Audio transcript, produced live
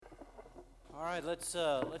All right, let's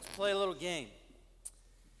play a little game.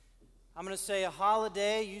 I'm going to say a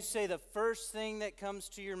holiday. You say the first thing that comes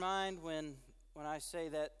to your mind when I say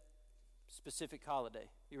that specific holiday.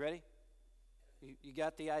 You ready? You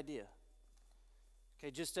got the idea?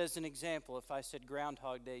 Okay, just as an example, if I said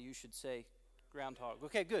Groundhog Day, you should say groundhog.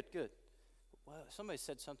 Okay, good. Well, somebody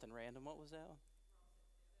said something random. What was that one?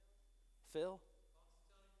 Phil?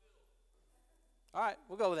 All right,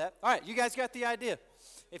 we'll go with that. All right, you guys got the idea.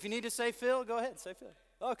 If you need to say Phil, go ahead, say Phil.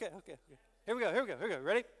 Okay. Here we go.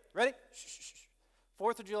 Ready? Shh.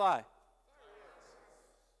 4th of July.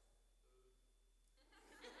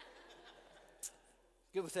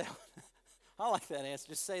 Good with that one. I like that answer.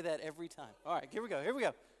 Just say that every time. All right, here we go.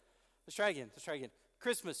 Let's try again.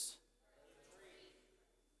 Christmas.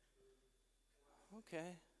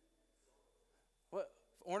 Okay. What?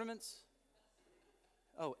 Ornaments?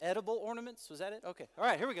 Oh, edible ornaments? Was that it? Okay. All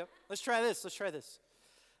right, here we go. Let's try this.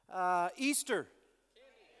 Easter.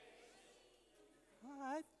 All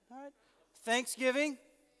right. Thanksgiving.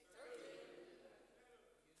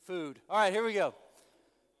 Food. All right, here we go.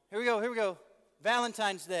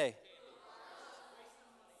 Valentine's Day.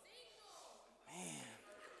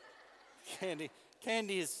 Man.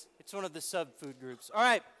 Candy it's one of the sub-food groups. All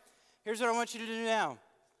right, here's what I want you to do now.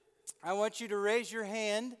 I want you to raise your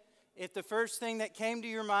hand if the first thing that came to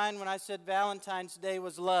your mind when I said Valentine's Day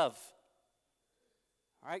was love.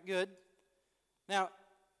 All right, good. Now,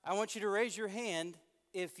 I want you to raise your hand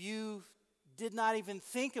if you did not even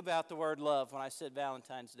think about the word love when I said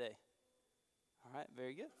Valentine's Day. All right,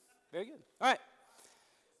 very good. All right.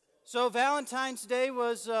 So Valentine's Day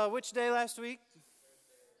was which day last week?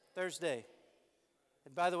 Thursday.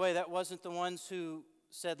 And by the way, that wasn't the ones who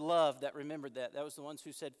said love that remembered that. That was the ones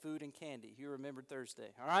who said food and candy. You remembered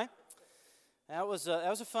Thursday, all right? That was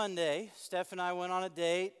a fun day. Steph and I went on a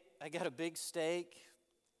date. I got a big steak.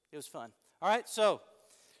 It was fun. All right, so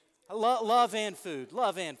love and food,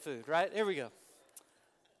 right? Here we go.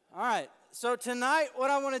 All right, so tonight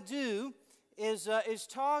what I want to do is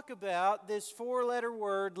talk about this 4-letter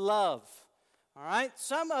word, love. All right,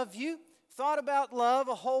 some of you thought about love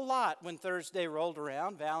a whole lot when Thursday rolled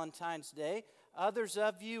around, Valentine's Day. Others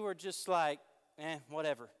of you are just like,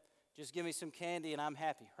 whatever. Just give me some candy and I'm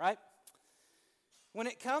happy, right? When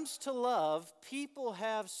it comes to love, people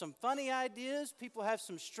have some funny ideas, people have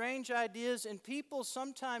some strange ideas, and people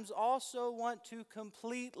sometimes also want to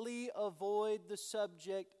completely avoid the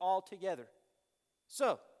subject altogether.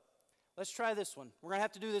 So, let's try this one. We're going to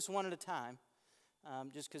have to do this one at a time,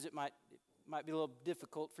 just because it might be a little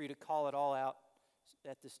difficult for you to call it all out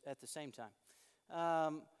at the same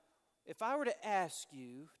time. If I were to ask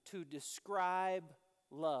you to describe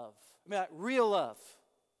love, real love,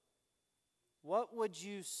 what would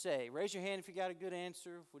you say? Raise your hand if you got a good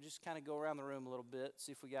answer. We'll just kind of go around the room a little bit,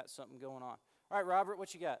 see if we got something going on. All right, Robert,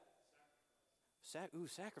 what you got?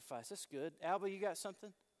 Sacrifice. That's good. Alba, you got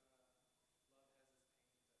something?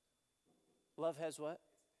 Love has what?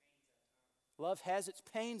 Love has its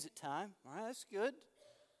pains at time. All right, that's good.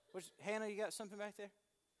 Hannah, you got something back there?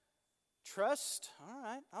 Trust. All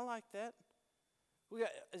right, I like that.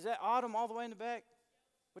 Is that Autumn all the way in the back?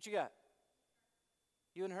 What you got?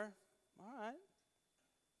 You and her? All right.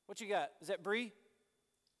 What you got? Is that Bree?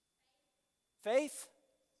 Faith?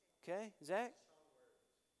 Okay. Zach?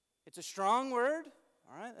 It's a strong word.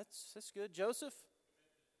 All right, that's good. Joseph?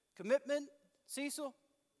 Commitment. Cecil?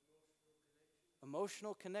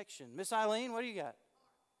 Emotional connection. Miss Eileen, what do you got?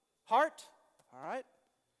 Heart. All right.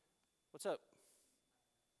 What's up?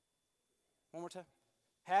 One more time.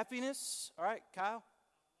 Happiness. All right, Kyle.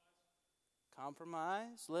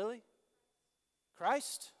 Compromise. Lily.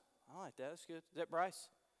 Christ. I like that. That's good. Is that Bryce?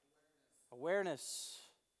 Awareness.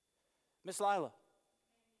 Miss Lila.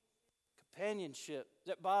 Companionship. Is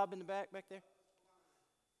that Bob in the back there?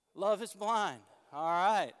 Love is blind. All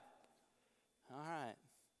right.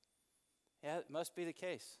 Yeah, it must be the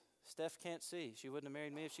case. Steph can't see. She wouldn't have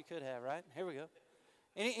married me if she could have, right? Here we go.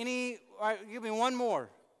 All right, give me one more.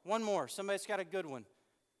 Somebody's got a good one.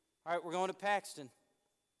 All right, we're going to Paxton.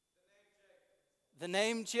 The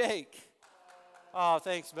name Jake. Oh,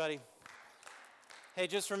 thanks, buddy. Hey,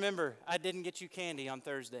 just remember, I didn't get you candy on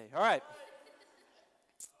Thursday. All right.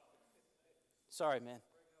 Sorry, man.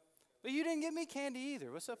 But you didn't get me candy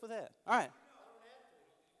either. What's up with that? All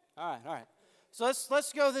right. So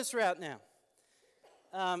let's go this route now.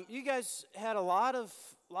 You guys had a lot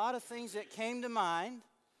of things that came to mind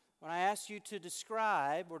when I asked you to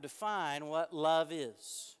describe or define what love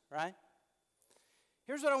is, right?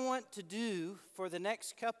 Here's what I want to do for the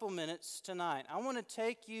next couple minutes tonight. I want to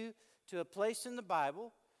take you to a place in the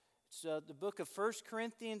Bible. It's the book of 1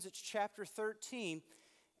 Corinthians. It's chapter 13.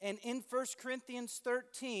 And in 1 Corinthians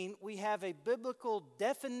 13, we have a biblical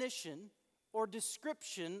definition or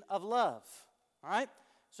description of love. All right?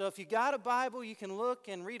 So if you got a Bible, you can look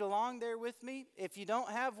and read along there with me. If you don't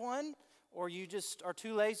have one, or you just are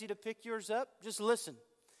too lazy to pick yours up, just listen.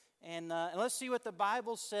 And let's see what the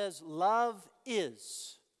Bible says love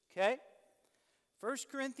is. Okay? 1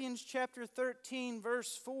 Corinthians chapter 13,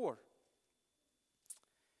 verse 4.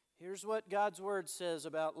 Here's what God's Word says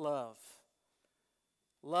about love.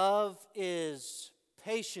 Love is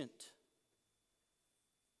patient.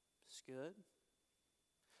 That's good.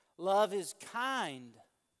 Love is kind.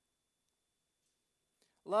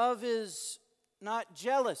 Love is not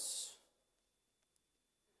jealous.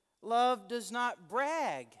 Love does not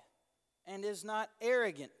brag and is not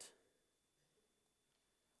arrogant.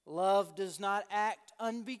 Love does not act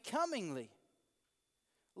unbecomingly.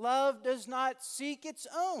 Love does not seek its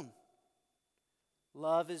own.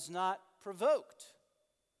 Love is not provoked.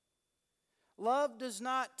 Love does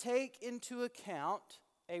not take into account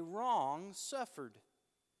a wrong suffered.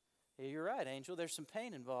 Yeah, you're right, Angel. There's some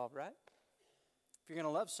pain involved, right? If you're going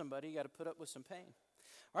to love somebody, you got to put up with some pain.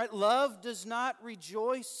 All right, love does not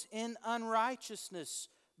rejoice in unrighteousness,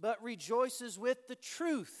 but rejoices with the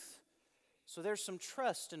truth. So there's some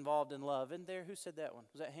trust involved in love. Isn't there? Who said that one?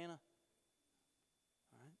 Was that Hannah?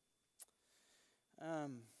 All right.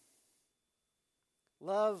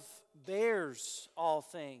 Love bears all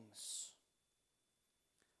things.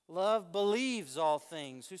 Love believes all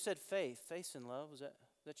things. Who said faith? Faith in love. Was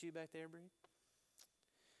that you back there, Bree?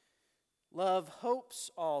 Love hopes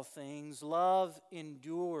all things. Love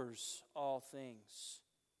endures all things.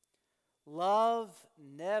 Love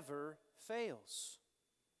never fails.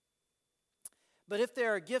 But if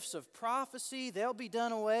there are gifts of prophecy, they'll be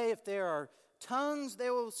done away. If there are tongues, they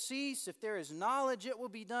will cease. If there is knowledge, it will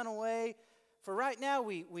be done away. For right now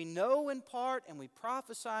we know in part and we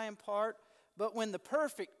prophesy in part. But when the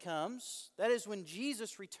perfect comes, that is when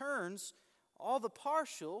Jesus returns, all the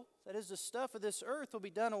partial, that is the stuff of this earth, will be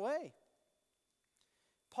done away.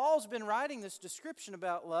 Paul's been writing this description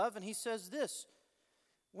about love, and he says this: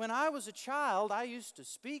 when I was a child, I used to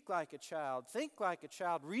speak like a child, think like a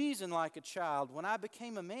child, reason like a child. When I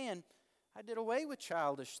became a man, I did away with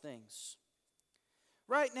childish things.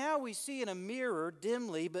 Right now we see in a mirror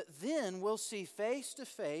dimly, but then we'll see face to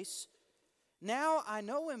face. Now I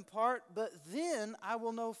know in part, but then I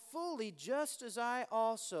will know fully, just as I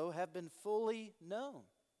also have been fully known.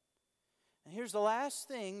 And here's the last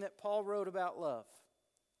thing that Paul wrote about love.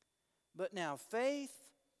 But now faith,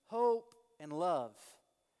 hope, and love,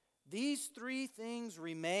 these three things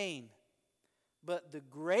remain, but the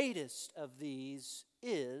greatest of these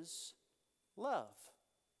is love.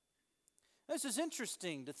 This is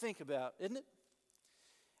interesting to think about, isn't it?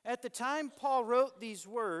 At the time Paul wrote these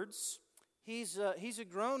words, he's a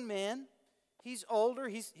grown man. He's older.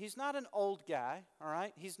 He's not an old guy, all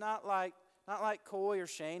right? He's not like Coy or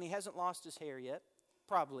Shane. He hasn't lost his hair yet,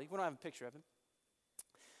 probably. We don't have a picture of him.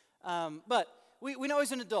 But we know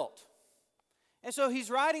he's an adult. And so he's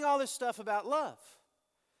writing all this stuff about love.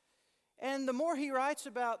 And the more he writes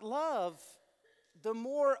about love, the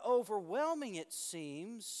more overwhelming it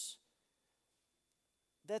seems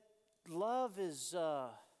that love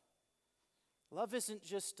isn't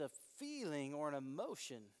just a feeling or an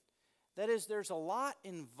emotion. That is, there's a lot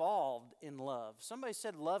involved in love. Somebody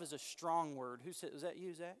said love is a strong word. Who said, was that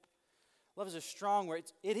you, Zach? Love is a strong word.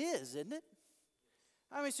 It is, isn't it?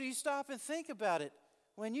 I mean, so you stop and think about it.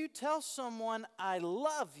 When you tell someone, I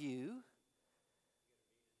love you,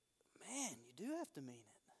 man, you do have to mean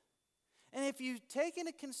it. And if you take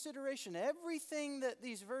into consideration everything that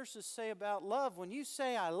these verses say about love, when you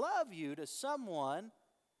say, I love you to someone,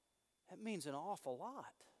 that means an awful lot.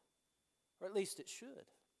 Or at least it should.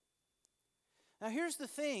 Now, here's the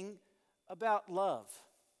thing about love.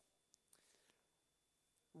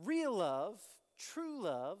 Real love, true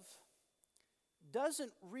love,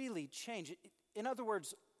 doesn't really change. In other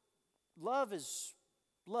words, love is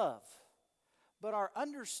love. But our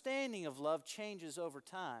understanding of love changes over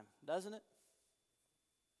time, doesn't it?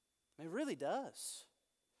 It really does.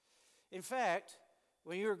 In fact,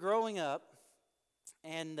 when you were growing up,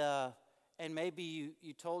 and maybe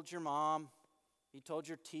you told your mom, you told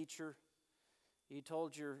your teacher, you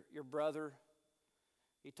told your brother,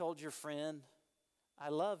 you told your friend, I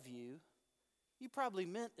love you, you probably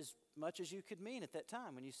meant as much as you could mean at that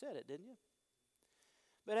time when you said it, didn't you?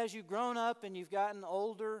 But as you've grown up and you've gotten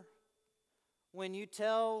older, when you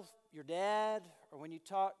tell your dad, or when you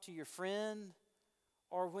talk to your friend,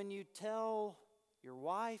 or when you tell your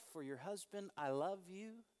wife or your husband, I love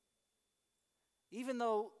you, even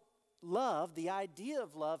though love, the idea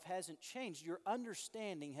of love hasn't changed. Your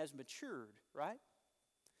understanding has matured, right?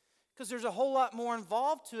 Because there's a whole lot more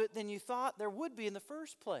involved to it than you thought there would be in the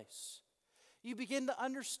first place. You begin to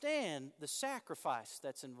understand the sacrifice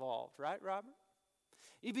that's involved, right, Robert?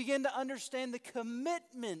 You begin to understand the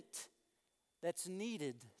commitment that's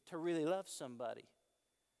needed to really love somebody.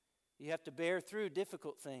 You have to bear through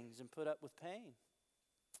difficult things and put up with pain.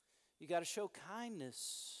 You got to show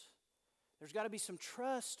kindness. There's got to be some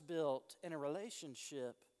trust built in a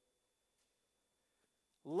relationship.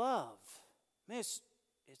 Love. Man,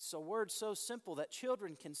 it's a word so simple that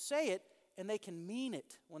children can say it and they can mean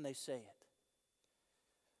it when they say it.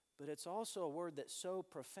 But it's also a word that's so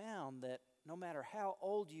profound that no matter how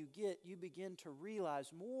old you get, you begin to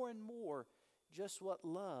realize more and more just what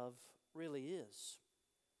love really is.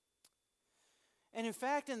 And in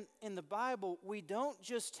fact, in the Bible, we don't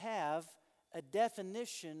just have a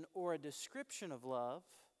definition or a description of love,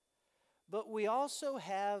 but we also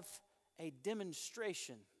have a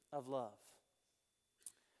demonstration of love.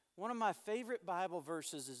 One of my favorite Bible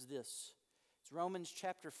verses is this. It's Romans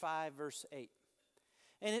chapter 5, verse 8.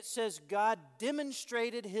 And it says, God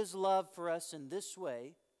demonstrated His love for us in this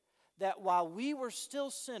way, that while we were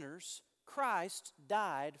still sinners, Christ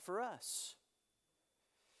died for us.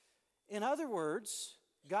 In other words,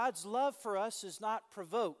 God's love for us is not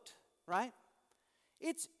provoked, right?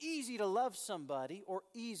 It's easy to love somebody, or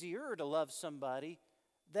easier to love somebody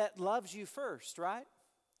that loves you first, right?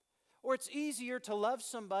 Or it's easier to love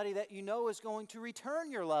somebody that you know is going to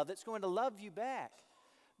return your love, that's going to love you back.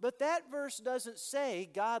 But that verse doesn't say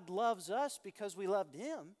God loves us because we loved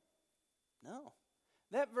Him. No.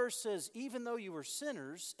 That verse says, even though you were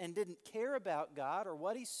sinners and didn't care about God or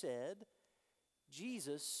what He said,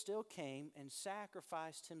 Jesus still came and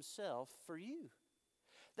sacrificed Himself for you.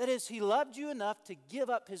 That is, He loved you enough to give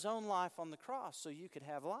up His own life on the cross so you could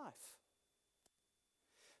have life.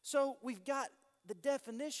 So we've got the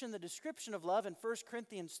definition, the description of love in 1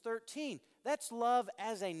 Corinthians 13. That's love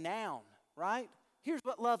as a noun, right? Here's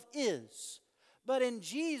what love is. But in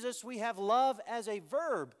Jesus, we have love as a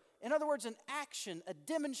verb. In other words, an action, a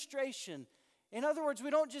demonstration. In other words, we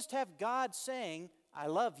don't just have God saying, I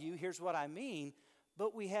love you, here's what I mean,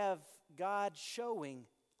 but we have God showing,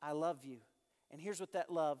 I love you. And here's what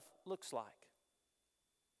that love looks like.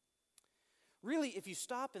 Really, if you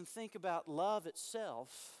stop and think about love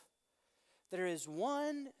itself, there is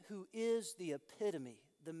one who is the epitome,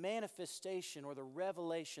 the manifestation or the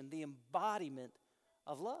revelation, the embodiment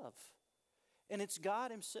of love. And it's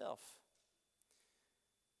God Himself.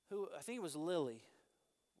 Who, I think it was Lily.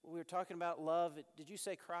 We were talking about love. Did you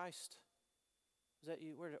say Christ? Was that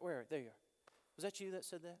you? Where? There you are. Was that you that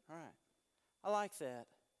said that? All right. I like that.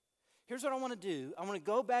 Here's what I want to do. I want to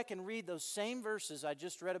go back and read those same verses I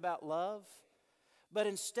just read about love. But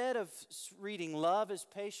instead of reading love is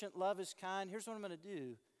patient, love is kind, here's what I'm going to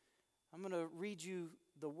do. I'm going to read you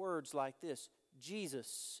the words like this.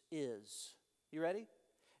 Jesus is. You ready?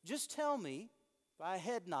 Just tell me, by a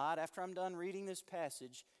head nod after I'm done reading this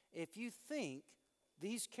passage, if you think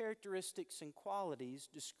these characteristics and qualities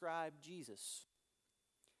describe Jesus.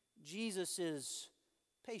 Jesus is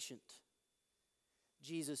patient.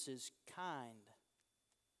 Jesus is kind.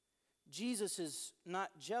 Jesus is not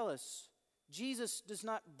jealous. Jesus does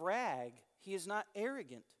not brag. He is not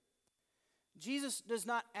arrogant. Jesus does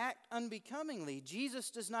not act unbecomingly. Jesus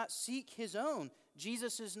does not seek His own.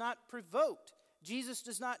 Jesus is not provoked. Jesus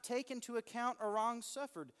does not take into account a wrong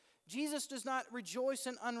suffered. Jesus does not rejoice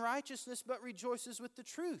in unrighteousness, but rejoices with the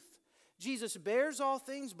truth. Jesus bears all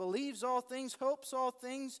things, believes all things, hopes all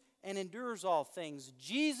things, and endures all things.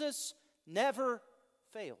 Jesus never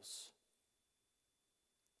fails.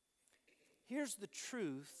 Here's the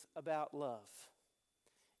truth about love.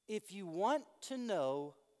 If you want to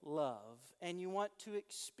know love, and you want to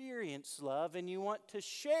experience love, and you want to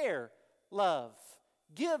share love,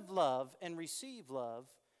 give love, and receive love,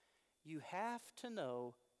 you have to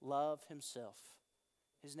know love Himself.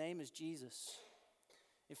 His name is Jesus.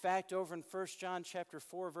 In fact, over in 1 John chapter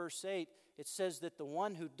 4, verse 8, it says that the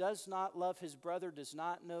one who does not love his brother does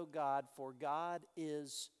not know God, for God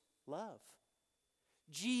is love.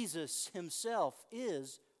 Jesus Himself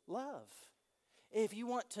is love. If you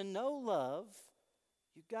want to know love,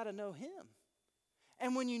 you've got to know Him.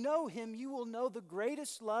 And when you know Him, you will know the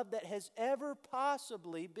greatest love that has ever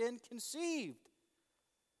possibly been conceived.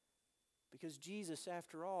 Because Jesus,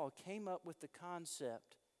 after all, came up with the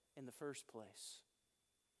concept in the first place.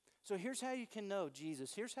 So here's how you can know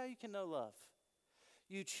Jesus. Here's how you can know love.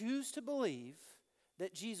 You choose to believe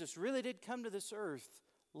that Jesus really did come to this earth,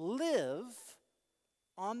 live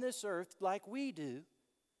on this earth like we do,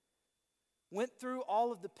 went through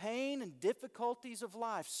all of the pain and difficulties of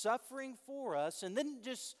life, suffering for us, and didn't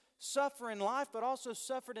just suffer in life, but also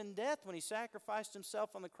suffered in death when He sacrificed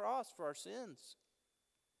Himself on the cross for our sins.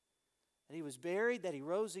 That He was buried, that He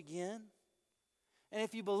rose again. And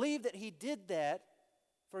if you believe that He did that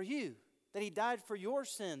for you, that He died for your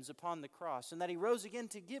sins upon the cross, and that He rose again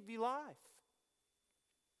to give you life,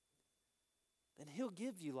 then He'll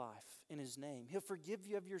give you life in His name. He'll forgive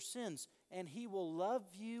you of your sins, and He will love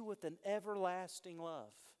you with an everlasting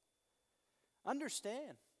love.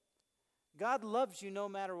 Understand, God loves you no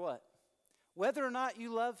matter what. Whether or not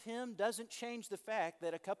you love Him doesn't change the fact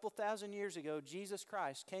that a couple thousand years ago, Jesus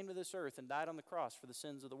Christ came to this earth and died on the cross for the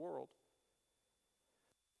sins of the world.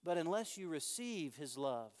 But unless you receive His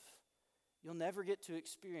love, you'll never get to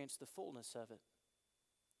experience the fullness of it.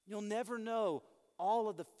 You'll never know all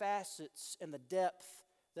of the facets and the depth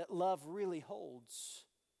that love really holds.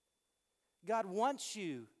 God wants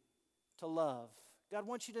you to love. God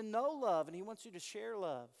wants you to know love, and He wants you to share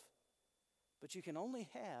love. But you can only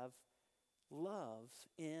have love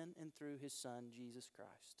in and through His Son, Jesus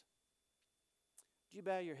Christ. Would you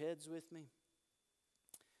bow your heads with me?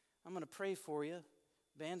 I'm going to pray for you.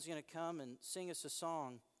 The band's going to come and sing us a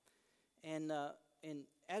song. And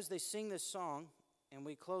as they sing this song, and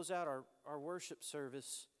we close out our worship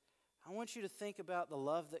service, I want you to think about the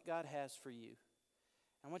love that God has for you.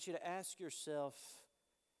 I want you to ask yourself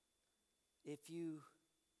if you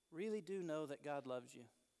really do know that God loves you.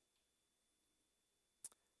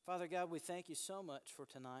 Father God, we thank You so much for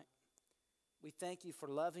tonight. We thank You for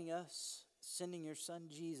loving us, sending Your Son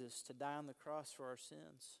Jesus to die on the cross for our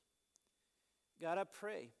sins. God, I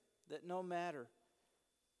pray that no matter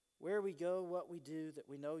where we go, what we do, that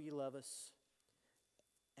we know You love us.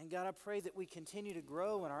 And God, I pray that we continue to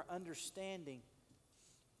grow in our understanding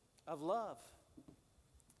of love.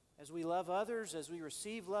 As we love others, as we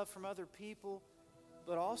receive love from other people,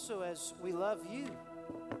 but also as we love You.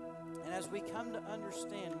 And as we come to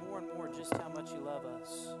understand more and more just how much You love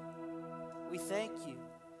us, we thank You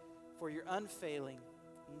for Your unfailing,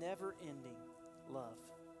 never-ending love.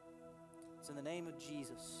 It's in the name of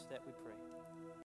Jesus that we pray.